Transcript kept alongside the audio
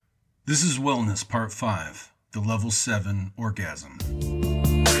This is Wellness Part 5, the Level 7 Orgasm.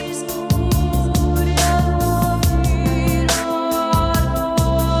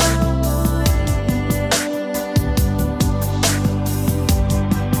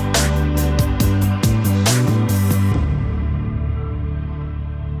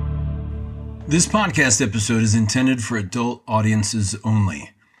 This podcast episode is intended for adult audiences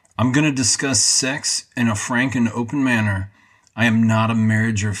only. I'm going to discuss sex in a frank and open manner. I am not a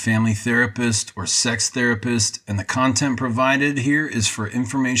marriage or family therapist or sex therapist, and the content provided here is for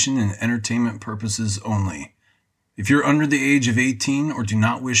information and entertainment purposes only. If you're under the age of 18 or do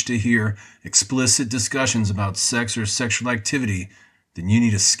not wish to hear explicit discussions about sex or sexual activity, then you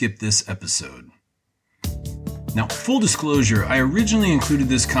need to skip this episode. Now, full disclosure, I originally included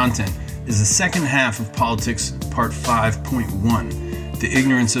this content as the second half of Politics Part 5.1, the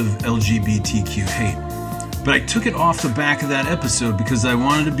ignorance of LGBTQ hate. But I took it off the back of that episode because I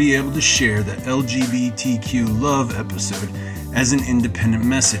wanted to be able to share the LGBTQ love episode as an independent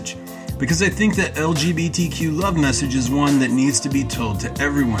message. Because I think that LGBTQ love message is one that needs to be told to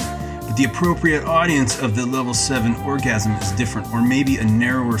everyone. But the appropriate audience of the Level 7 orgasm is different, or maybe a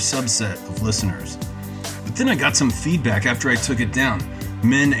narrower subset of listeners. But then I got some feedback after I took it down.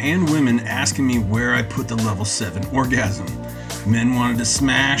 Men and women asking me where I put the Level 7 orgasm. Men wanted to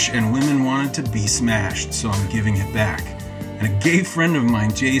smash and women wanted to be smashed, so I'm giving it back. And a gay friend of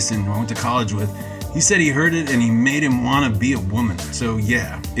mine, Jason, who I went to college with, he said he heard it and he made him want to be a woman. So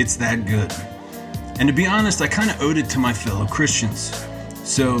yeah, it's that good. And to be honest, I kind of owed it to my fellow Christians.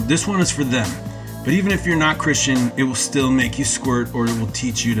 So this one is for them. But even if you're not Christian, it will still make you squirt, or it will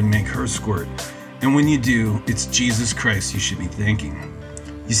teach you to make her squirt. And when you do, it's Jesus Christ you should be thanking.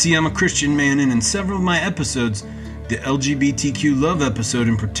 You see, I'm a Christian man, and in several of my episodes, the LGBTQ love episode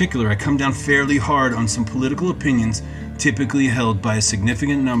in particular, I come down fairly hard on some political opinions typically held by a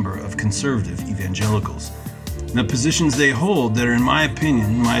significant number of conservative evangelicals. Now, positions they hold that are, in my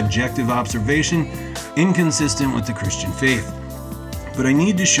opinion, my objective observation, inconsistent with the Christian faith. But I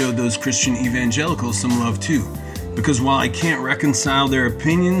need to show those Christian evangelicals some love too, because while I can't reconcile their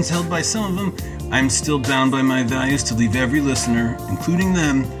opinions held by some of them, I'm still bound by my values to leave every listener, including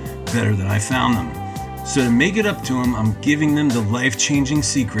them, better than I found them. So to make it up to them, I'm giving them the life-changing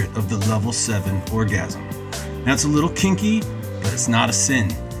secret of the Level 7 orgasm. Now, it's a little kinky, but it's not a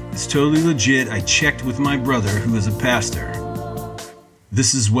sin. It's totally legit. I checked with my brother, who is a pastor.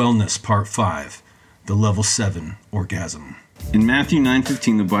 This is Wellness Part 5, the Level 7 orgasm. In Matthew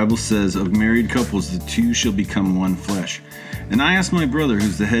 9:15, the Bible says, "Of married couples, the two shall become one flesh." And I asked my brother,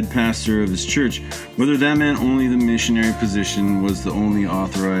 who's the head pastor of his church, whether that meant only the missionary position was the only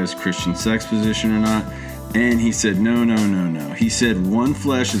authorized Christian sex position or not. And he said, no. He said, one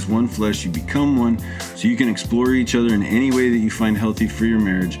flesh is one flesh. You become one, so you can explore each other in any way that you find healthy for your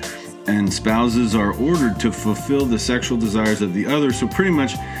marriage. And spouses are ordered to fulfill the sexual desires of the other. So pretty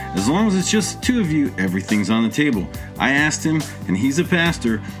much, as long as it's just two of you, everything's on the table. I asked him, and he's a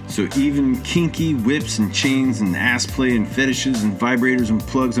pastor, so even kinky whips and chains and ass play and fetishes and vibrators and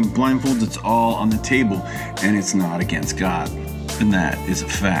plugs and blindfolds, it's all on the table, and it's not against God. And that is a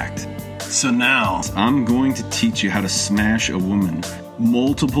fact. So now, I'm going to teach you how to smash a woman.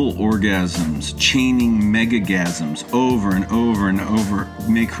 Multiple orgasms, chaining megagasms over and over and over,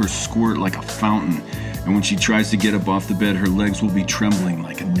 make her squirt like a fountain. And when she tries to get up off the bed, her legs will be trembling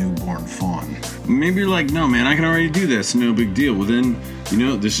like a newborn fawn. Maybe you're like, no man, I can already do this, no big deal. Well then,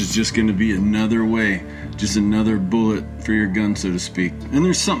 this is just going to be another way, just another bullet for your gun, so to speak. And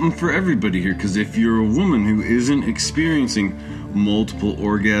there's something for everybody here, because if you're a woman who isn't experiencing multiple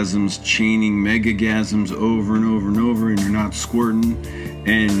orgasms, chaining megagasms over and over and over, and you're not squirting,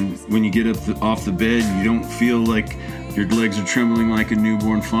 and when you get up off the bed, you don't feel like your legs are trembling like a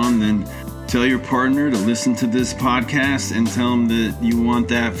newborn fawn, then tell your partner to listen to this podcast and tell them that you want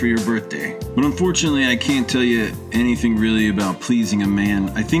that for your birthday. But unfortunately, I can't tell you anything really about pleasing a man.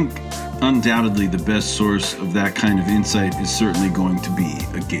 I think undoubtedly the best source of that kind of insight is certainly going to be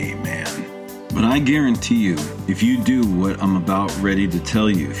a gay man. But I guarantee you, if you do what I'm about ready to tell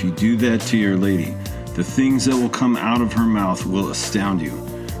you, if you do that to your lady, the things that will come out of her mouth will astound you.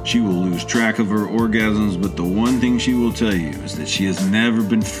 She will lose track of her orgasms, but the one thing she will tell you is that she has never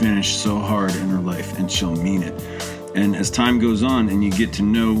been finished so hard in her life, and she'll mean it. And as time goes on and you get to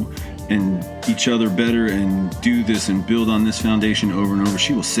know each other better and do this and build on this foundation over and over,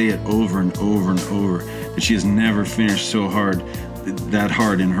 she will say it over and over and over that she has never finished so hard, that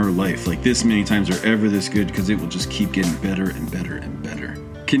hard in her life, like this many times or ever this good, because it will just keep getting better and better and better.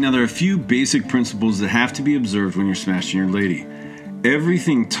 Okay, now there are a few basic principles that have to be observed when you're smashing your lady.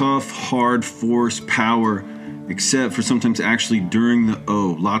 Everything tough, hard, force, power except for sometimes actually during the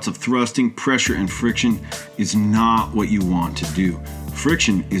O. Lots of thrusting, pressure, and friction is not what you want to do.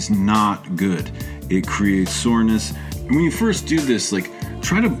 Friction is not good. It creates soreness. And when you first do this,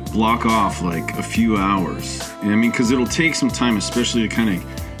 try to block off a few hours. Because it'll take some time, especially to kind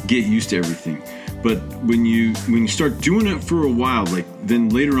of get used to everything. But when you start doing it for a while, then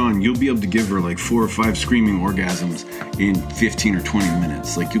later on you'll be able to give her 4 or 5 screaming orgasms in 15 or 20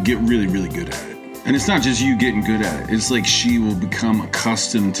 minutes. You'll get really, really good at it. And it's not just you getting good at it. It's she will become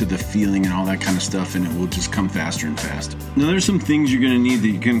accustomed to the feeling and all that kind of stuff, and it will just come faster and faster. Now, there's some things you're going to need that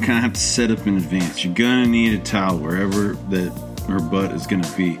you're going to kind of have to set up in advance. You're going to need a towel wherever that her butt is going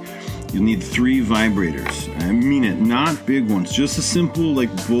to be. You'll need 3 vibrators. I mean it, not big ones. Just a simple,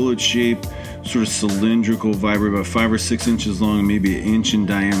 bullet-shaped, sort of cylindrical vibrator, about 5 or 6 inches long, maybe 1 inch in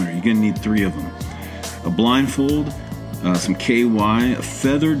diameter. You're going to need 3 of them. A blindfold, some KY, a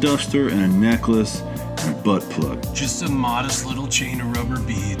feather duster, and a necklace, and a butt plug. Just a modest little chain of rubber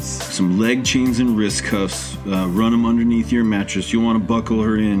beads. Some leg chains and wrist cuffs. Run them underneath your mattress. You'll want to buckle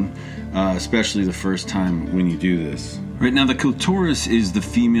her in, especially the first time when you do this. Right now, the clitoris is the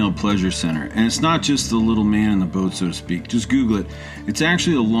female pleasure center, and it's not just the little man in the boat, so to speak. Just Google it. It's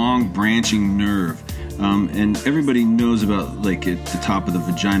actually a long branching nerve. And everybody knows about at the top of the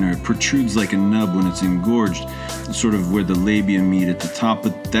vagina, it protrudes like a nub when it's engorged, sort of where the labia meet at the top,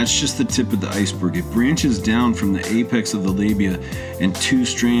 but that's just the tip of the iceberg. It branches down from the apex of the labia, and 2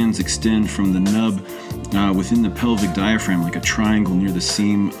 strands extend from the nub within the pelvic diaphragm, like a triangle near the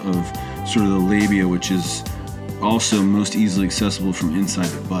seam of sort of the labia, which is also most easily accessible from inside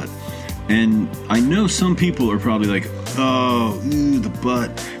the butt. And I know some people are probably the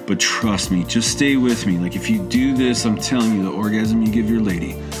butt. But trust me, just stay with me. If you do this, I'm telling you, the orgasm you give your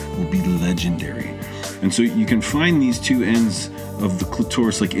lady will be legendary. And so you can find these 2 ends of the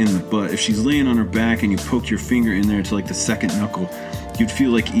clitoris in the butt. If she's laying on her back and you poke your finger in there to the second knuckle, you'd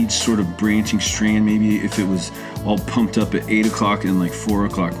feel each sort of branching strand, maybe if it was all pumped up at 8 o'clock and 4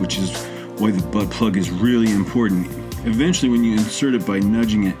 o'clock, which is why the butt plug is really important. Eventually, when you insert it by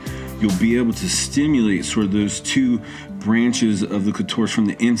nudging it, you'll be able to stimulate sort of those 2 branches of the clitoris from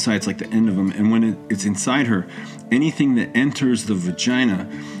the inside. It's the end of them. And when it's inside her, anything that enters the vagina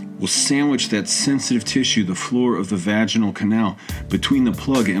will sandwich that sensitive tissue, the floor of the vaginal canal, between the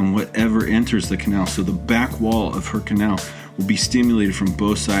plug and whatever enters the canal. So the back wall of her canal will be stimulated from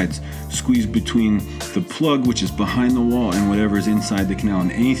both sides, squeezed between the plug, which is behind the wall, and whatever is inside the canal.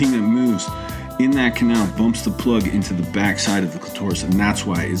 And anything that moves in that canal bumps the plug into the back side of the clitoris, and that's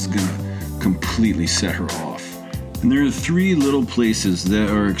why it's going to completely set her off. And there are 3 little places that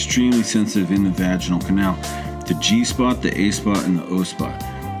are extremely sensitive in the vaginal canal: the G-spot, the A-spot, and the O-spot.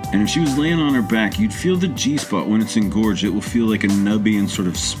 And if she was laying on her back, you'd feel the G-spot when it's engorged. It will feel like a nubby and sort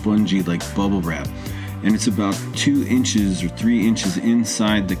of spongy, like bubble wrap. And it's about 2 inches or 3 inches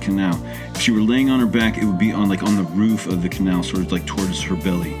inside the canal. If she were laying on her back, it would be on the roof of the canal, sort of towards her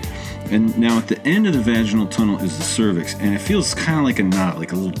belly. And now at the end of the vaginal tunnel is the cervix, and it feels kind of like a knot,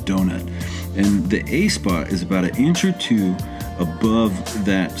 like a little donut. And the A-spot is about 1 inch or 2 above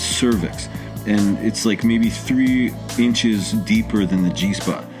that cervix, and it's maybe 3 inches deeper than the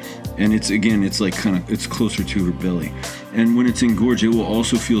G-spot. And it's closer to her belly. And when it's engorged, it will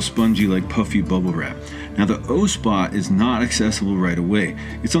also feel spongy, like puffy bubble wrap. Now, the O-spot is not accessible right away.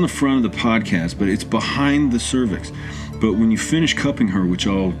 It's on the front of the podcast, but it's behind the cervix. But when you finish cupping her, which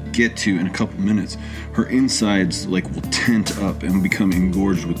I'll get to in a couple minutes, her insides will tent up and become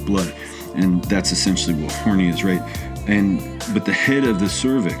engorged with blood. And that's essentially what horny is, right? But the head of the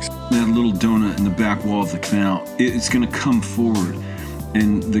cervix, that little donut in the back wall of the canal, it's going to come forward,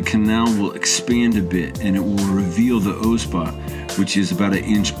 and the canal will expand a bit, and it will reveal the O-spot, which is about 1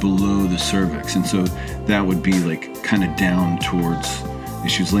 inch below the cervix. And so that would be kind of down towards,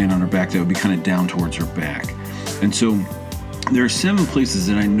 if she was laying on her back, that would be kind of down towards her back. And so there are 7 places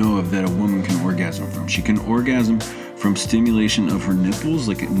that I know of that a woman can orgasm from. She can orgasm from stimulation of her nipples,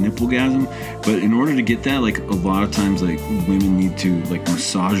 like a nipplegasm. But in order to get that, a lot of times, women need to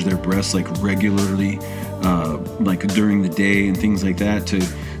massage their breasts regularly, during the day and things like that, to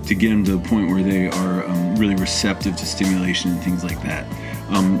get them to the point where they are really receptive to stimulation and things like that.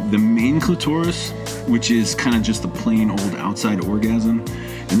 The main clitoris, which is kind of just the plain old outside orgasm,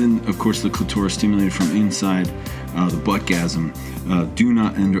 and then of course the clitoris stimulated from inside, the buttgasm. Do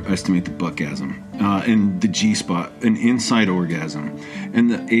not underestimate the buttgasm. And the G-spot, an inside orgasm. And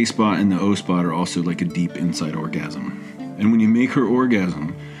the A-spot and the O-spot are also a deep inside orgasm. And when you make her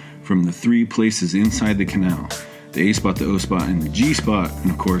orgasm from the 3 places inside the canal, the A-spot, the O-spot, and the G-spot,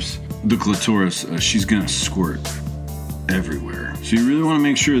 and of course the clitoris, she's gonna squirt. everywhere. So you really want to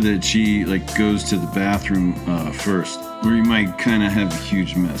make sure that she goes to the bathroom first, or you might kind of have a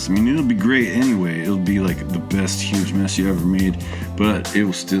huge mess. I mean, it'll be great anyway. It'll be the best huge mess you ever made, but it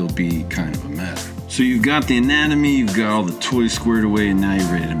will still be kind of a mess. So you've got the anatomy, you've got all the toys squared away, and now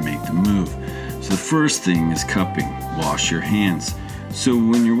you're ready to make the move. So the first thing is cupping. Wash your hands. So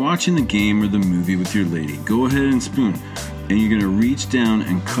when you're watching the game or the movie with your lady, go ahead and spoon, and you're going to reach down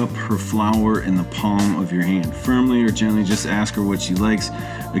and cup her flower in the palm of your hand. Firmly or gently, just ask her what she likes.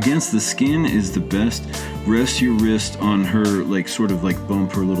 Against the skin is the best. Rest your wrist on her,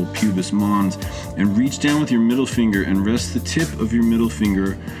 bump her little pubis mons, and reach down with your middle finger and rest the tip of your middle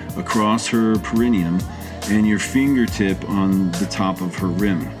finger across her perineum and your fingertip on the top of her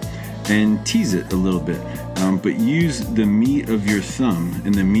rim. And tease it a little bit, but use the meat of your thumb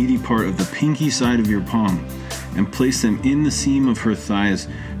and the meaty part of the pinky side of your palm and place them in the seam of her thighs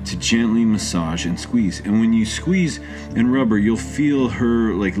to gently massage and squeeze. And when you squeeze and rub her, you'll feel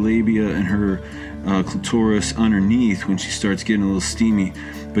her labia and her clitoris underneath when she starts getting a little steamy.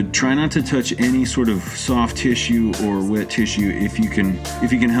 But try not to touch any sort of soft tissue or wet tissue if you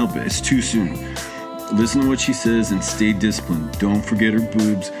can help it. It's too soon. Listen to what she says and stay disciplined. Don't forget her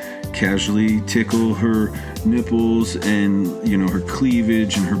boobs. Casually tickle her nipples and her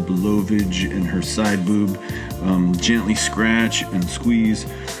cleavage and her belovage and her side boob. Gently scratch and squeeze,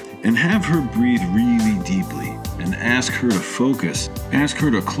 and have her breathe really deeply and ask her to focus. Ask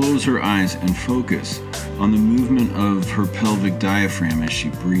her to close her eyes and focus on the movement of her pelvic diaphragm as she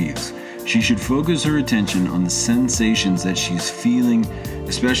breathes. She should focus her attention on the sensations that she's feeling,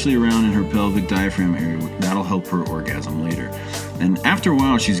 especially around in her pelvic diaphragm area. That'll help her orgasm later. And after a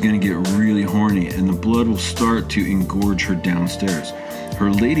while, she's going to get really horny, and the blood will start to engorge her downstairs.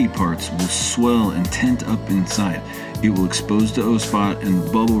 Her lady parts will swell and tent up inside. It will expose the O-spot and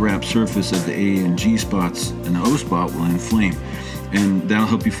the bubble wrap surface of the A and G spots, and the O-spot will inflame. And that'll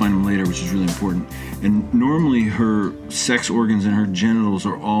help you find them later, which is really important. And normally her sex organs and her genitals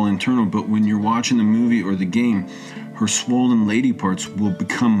are all internal, but when you're watching the movie or the game, her swollen lady parts will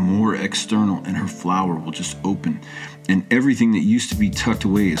become more external and her flower will just open. And everything that used to be tucked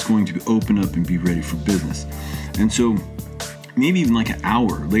away is going to open up and be ready for business. And so maybe even an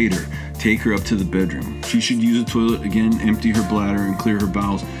hour later, take her up to the bedroom. She should use a toilet, again, empty her bladder and clear her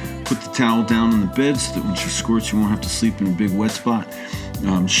bowels. Put the towel down on the bed so that when she squirts, you won't have to sleep in a big wet spot.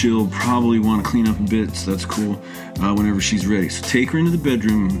 She'll probably want to clean up a bit, so that's cool, whenever she's ready. So take her into the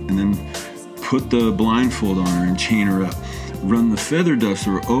bedroom and then put the blindfold on her and chain her up. Run the feather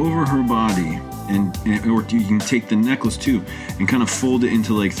duster over her body, or you can take the necklace too and kind of fold it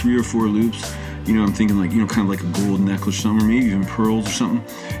into 3 or 4 loops. I'm thinking kind of like a gold necklace or something, or maybe even pearls or something,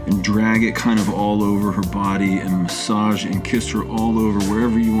 and drag it kind of all over her body and massage and kiss her all over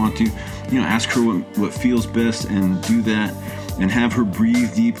wherever you want to. Ask her what feels best and do that, and have her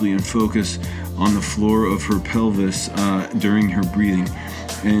breathe deeply and focus on the floor of her pelvis during her breathing.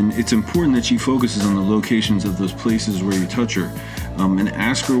 And it's important that she focuses on the locations of those places where you touch her, and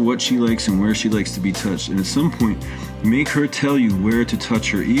ask her what she likes and where she likes to be touched. And at some point, make her tell you where to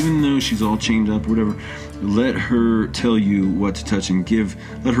touch her, even though she's all chained up or whatever. Let her tell you what to touch and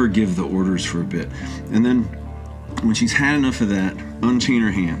let her give the orders for a bit. And then when she's had enough of that, unchain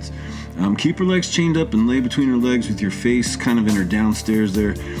her hands. Keep her legs chained up and lay between her legs with your face kind of in her downstairs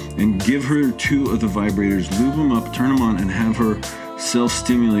there, and give her 2 of the vibrators. Lube them up, turn them on, and have her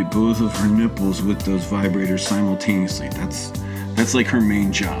self-stimulate both of her nipples with those vibrators simultaneously. That's her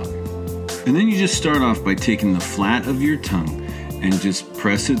main job. And then you just start off by taking the flat of your tongue and just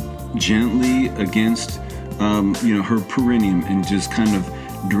press it gently against her perineum, and just kind of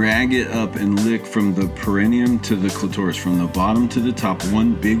drag it up and lick from the perineum to the clitoris, from the bottom to the top.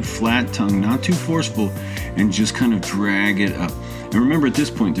 One big flat tongue, not too forceful, and just kind of drag it up. And remember, at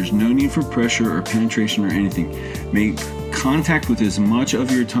this point, there's no need for pressure or penetration or anything. Make contact with as much of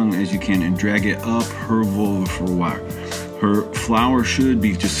your tongue as you can and drag it up her vulva for a while. Her flower should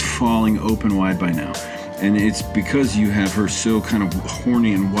be just falling open wide by now. And it's because you have her so kind of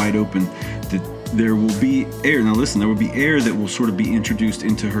horny and wide open that there will be air. Now listen, there will be air that will sort of be introduced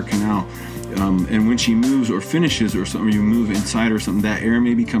into her canal. And when she moves or finishes or something, or you move inside or something, that air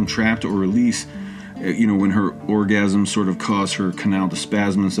may become trapped or release, when her orgasm sort of cause her canal to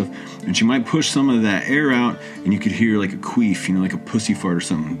spasm and stuff. And she might push some of that air out, and you could hear like a queef, like a pussy fart or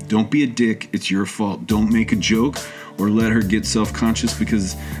something. Don't be a dick. It's your fault. Don't make a joke or let her get self-conscious,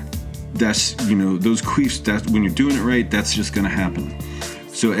 because that's, those queefs, that when you're doing it right, that's just going to happen.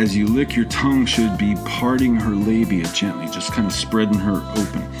 So as you lick, your tongue should be parting her labia gently, just kind of spreading her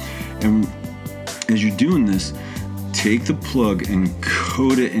open. And as you're doing this, take the plug and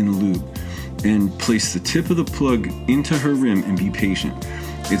coat it in lube. and place the tip of the plug into her rim and be patient.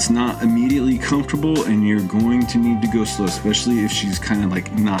 It's not immediately comfortable, and you're going to need to go slow, especially if she's kind of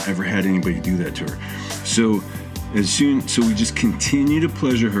like not ever had anybody do that to her. So we just continue to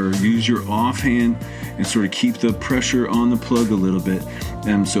pleasure her. Use your offhand and sort of keep the pressure on the plug a little bit.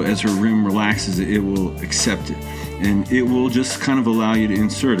 And so as her rim relaxes, it will accept it, and it will just kind of allow you to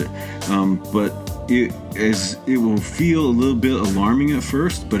insert it. But it will feel a little bit alarming at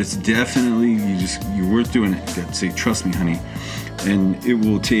first, but it's definitely you're worth doing it. You got to say, trust me, honey. And it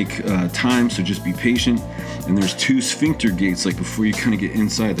will take time, so just be patient. And there's 2 sphincter gates, like before you kind of get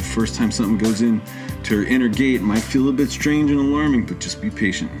inside. The first time something goes in to her inner gate, it might feel a bit strange and alarming, but just be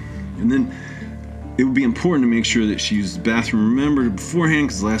patient. And then it would be important to make sure that she uses the bathroom. Remember beforehand,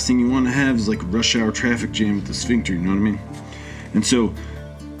 because the last thing you want to have is like a rush hour traffic jam with the sphincter, you know what I mean? And so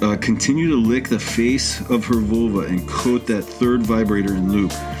continue to lick the face of her vulva and coat that 3rd vibrator in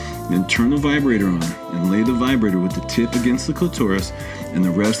lube. Then turn the vibrator on and lay the vibrator with the tip against the clitoris and the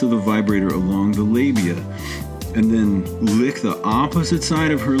rest of the vibrator along the labia. And then lick the opposite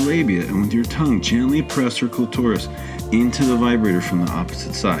side of her labia, and with your tongue gently press her clitoris into the vibrator from the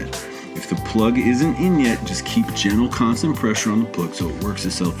opposite side. If the plug isn't in yet, just keep gentle constant pressure on the plug so it works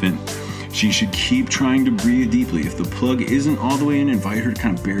itself in. She should keep trying to breathe deeply. If the plug isn't all the way in, invite her to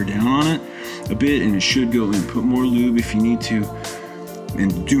kind of bear down on it a bit, and it should go in. Put more lube if you need to.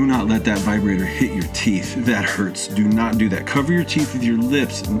 And do not let that vibrator hit your teeth. That hurts. Do not do that. Cover your teeth with your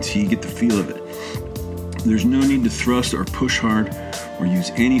lips until you get the feel of it. There's no need to thrust or push hard or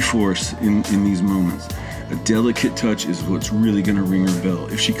use any force in these moments. A delicate touch is what's really going to ring her bell.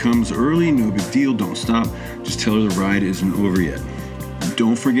 If she comes early, no big deal. Don't stop. Just tell her the ride isn't over yet. And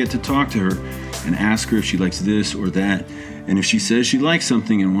don't forget to talk to her and ask her if she likes this or that. And if she says she likes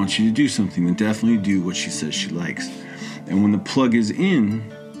something and wants you to do something, then definitely do what she says she likes. And when the plug is in,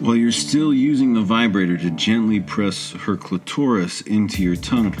 while you're still using the vibrator to gently press her clitoris into your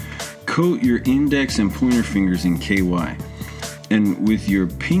tongue, coat your index and pointer fingers in KY. And with your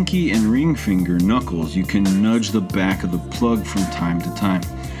pinky and ring finger knuckles, you can nudge the back of the plug from time to time.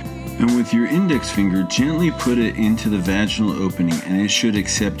 And with your index finger, gently put it into the vaginal opening, and it should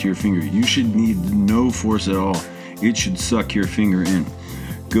accept your finger. You should need no force at all. It should suck your finger in.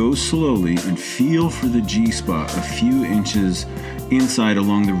 Go slowly and feel for the G-spot a few inches inside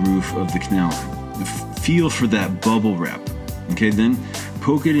along the roof of the canal. Feel for that bubble wrap. Okay, then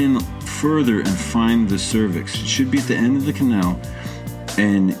poke it in further and find the cervix. It should be at the end of the canal,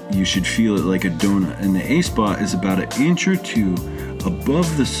 and you should feel it like a donut. And the A-spot is about 1 inch or 2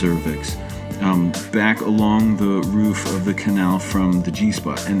 above the cervix, back along the roof of the canal from the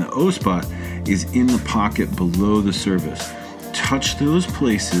G-spot. And the O-spot is in the pocket below the cervix. Touch those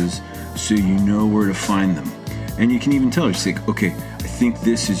places so you know where to find them. And you can even tell her, say, okay, I think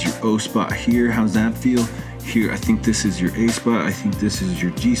this is your O spot here. How's that feel? Here, I think this is your A spot. I think this is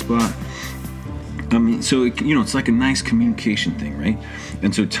your G spot. So it's like a nice communication thing, right?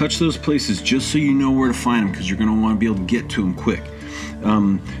 And so touch those places just so you know where to find them, because you're going to want to be able to get to them quick.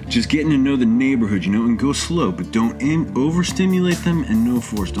 Just getting to know the neighborhood, and go slow, but don't overstimulate them, and no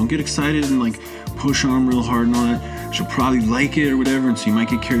force. Don't get excited and like push on them real hard and all that. She'll probably like it or whatever, and so you might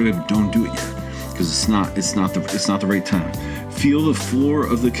get carried away, but don't do it yet, because it's not the right time. Feel the floor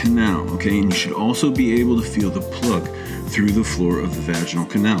of the canal, okay? And you should also be able to feel the plug through the floor of the vaginal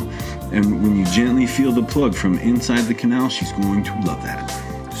canal. And when you gently feel the plug from inside the canal, she's going to love that.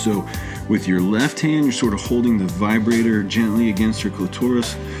 So with your left hand, you're sort of holding the vibrator gently against her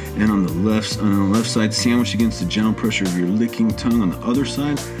clitoris, and on the left side, sandwiched against the gentle pressure of your licking tongue on the other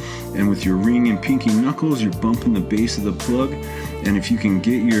side. And with your ring and pinky knuckles, you're bumping the base of the plug. And if you can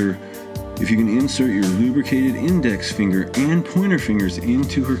insert your lubricated index finger and pointer fingers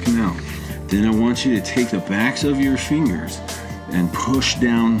into her canal, then I want you to take the backs of your fingers and push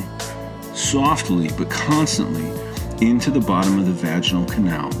down softly but constantly into the bottom of the vaginal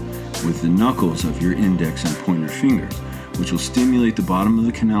canal with the knuckles of your index and pointer fingers, which will stimulate the bottom of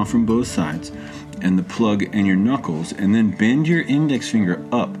the canal from both sides and the plug and your knuckles, and then bend your index finger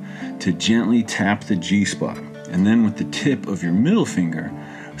up to gently tap the G-spot. And then with the tip of your middle finger,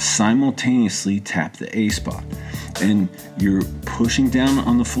 simultaneously tap the A-spot. And you're pushing down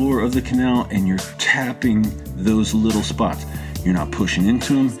on the floor of the canal and you're tapping those little spots. You're not pushing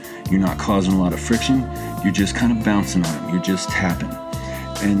into them. You're not causing a lot of friction. You're just kind of bouncing on them. You're just tapping.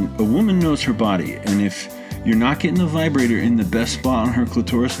 And a woman knows her body. And if you're not getting the vibrator in the best spot on her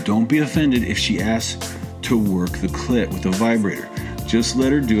clitoris, don't be offended if she asks to work the clit with a vibrator. Just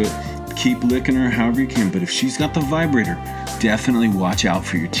let her do it. Keep licking her however you can. But if she's got the vibrator, definitely watch out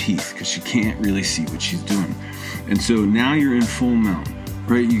for your teeth, because she can't really see what she's doing. And so now you're in full mount.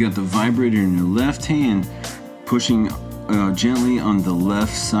 right? You got the vibrator in your left hand, pushing gently on the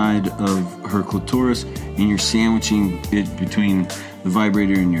left side of her clitoris, and you're sandwiching it between the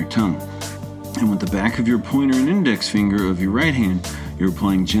vibrator and your tongue. And with the back of your pointer and index finger of your right hand, you're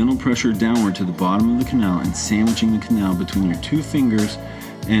applying gentle pressure downward to the bottom of the canal and sandwiching the canal between your two fingers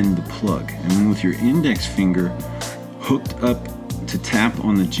and the plug. And then with your index finger hooked up to tap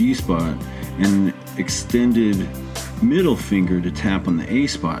on the G spot and extended middle finger to tap on the A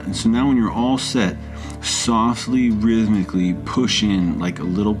spot. And so now when you're all set, softly, rhythmically push in like a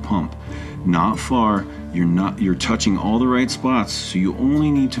little pump. Not far, you're touching all the right spots, so you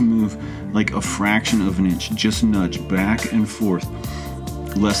only need to move like a fraction of an inch. Just nudge back and forth,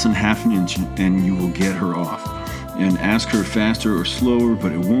 less than half an inch, and you will get her off. And ask her faster or slower,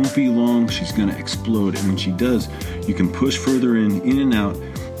 but it won't be long. She's gonna explode, and when she does, you can push further in and out.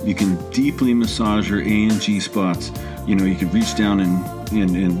 You can deeply massage her A and G spots. You know, you can reach down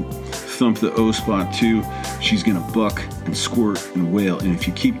and thump the O spot too. She's gonna buck and squirt and wail. And if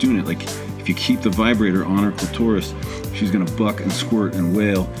you keep doing it, like if you keep the vibrator on her clitoris, she's gonna buck and squirt and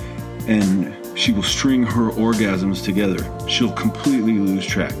wail, and she will string her orgasms together. She'll completely lose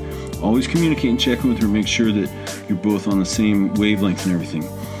track. Always communicate and check in with her. Make sure that you're both on the same wavelength and everything.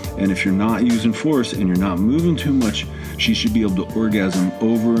 And if you're not using force and you're not moving too much, she should be able to orgasm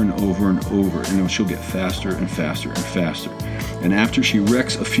over and over and over. And she'll get faster and faster and faster. And after she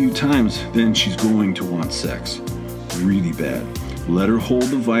wrecks a few times, then she's going to want sex. Really bad. Let her hold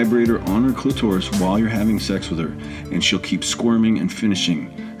the vibrator on her clitoris while you're having sex with her, and she'll keep squirming and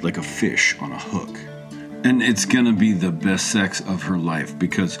finishing like a fish on a hook. And it's gonna be the best sex of her life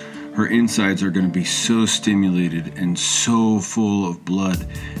because her insides are gonna be so stimulated and so full of blood,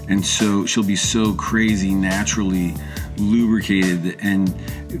 and so she'll be so crazy naturally lubricated, and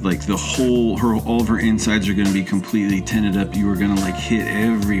like all of her insides are gonna be completely tended up. You are gonna like hit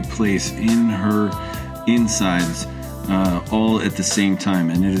every place in her insides all at the same time,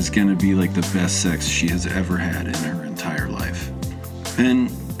 and it is gonna be like the best sex she has ever had in her entire life.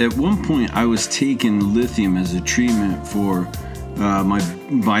 And at one point I was taking lithium as a treatment for my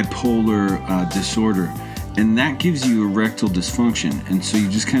bipolar disorder, and that gives you erectile dysfunction, and so you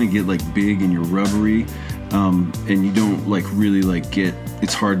just kind of get like big and you're rubbery, and you don't like really like get,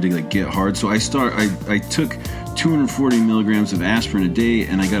 it's hard to like get hard. So I took 240 milligrams of aspirin a day,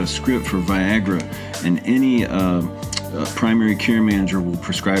 and I got a script for Viagra, and any primary care manager will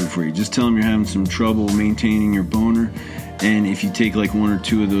prescribe it for you. Just tell them you're having some trouble maintaining your boner, and if you take like one or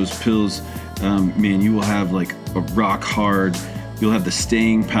two of those pills, man, you will have like a rock hard, you'll have the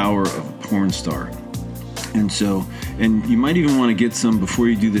staying power of a porn star. And you might even want to get some before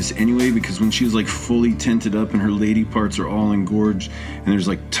you do this anyway, because when she's like fully tented up and her lady parts are all engorged and there's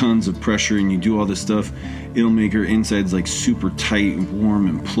like tons of pressure and you do all this stuff, it'll make her insides like super tight and warm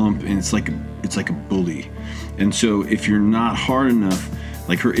and plump, and it's like a bully. And so if you're not hard enough,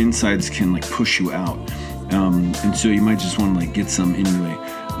 like her insides can like push you out. And so you might just want to like get some anyway.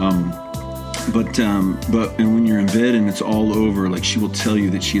 But when you're in bed and it's all over, like she will tell you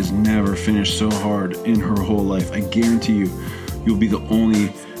that she has never finished so hard in her whole life. I guarantee you'll be the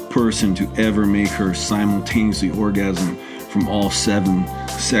only person to ever make her simultaneously orgasm from all 7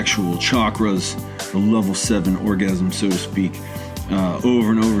 sexual chakras, the level 7 orgasm, so to speak,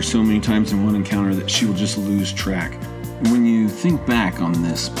 over and over so many times in one encounter that she will just lose track. When you think back on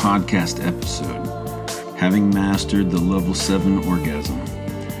this podcast episode, having mastered the level 7 orgasm,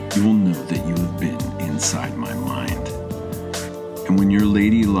 you will know that you have been inside my mind. And when your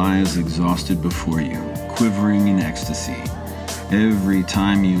lady lies exhausted before you, quivering in ecstasy, every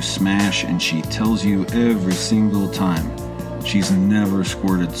time you smash, and she tells you every single time she's never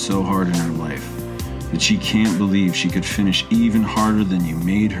squirted so hard in her life, that she can't believe she could finish even harder than you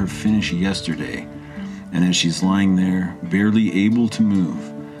made her finish yesterday. And as she's lying there, barely able to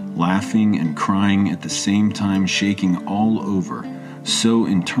move, laughing and crying at the same time, shaking all over, so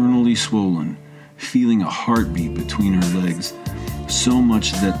internally swollen, feeling a heartbeat between her legs, so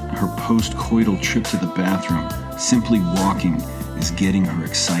much that her post-coital trip to the bathroom, simply walking, is getting her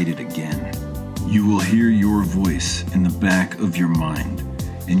excited again. You will hear your voice in the back of your mind,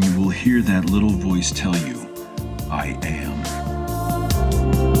 and you will hear that little voice tell you, I am.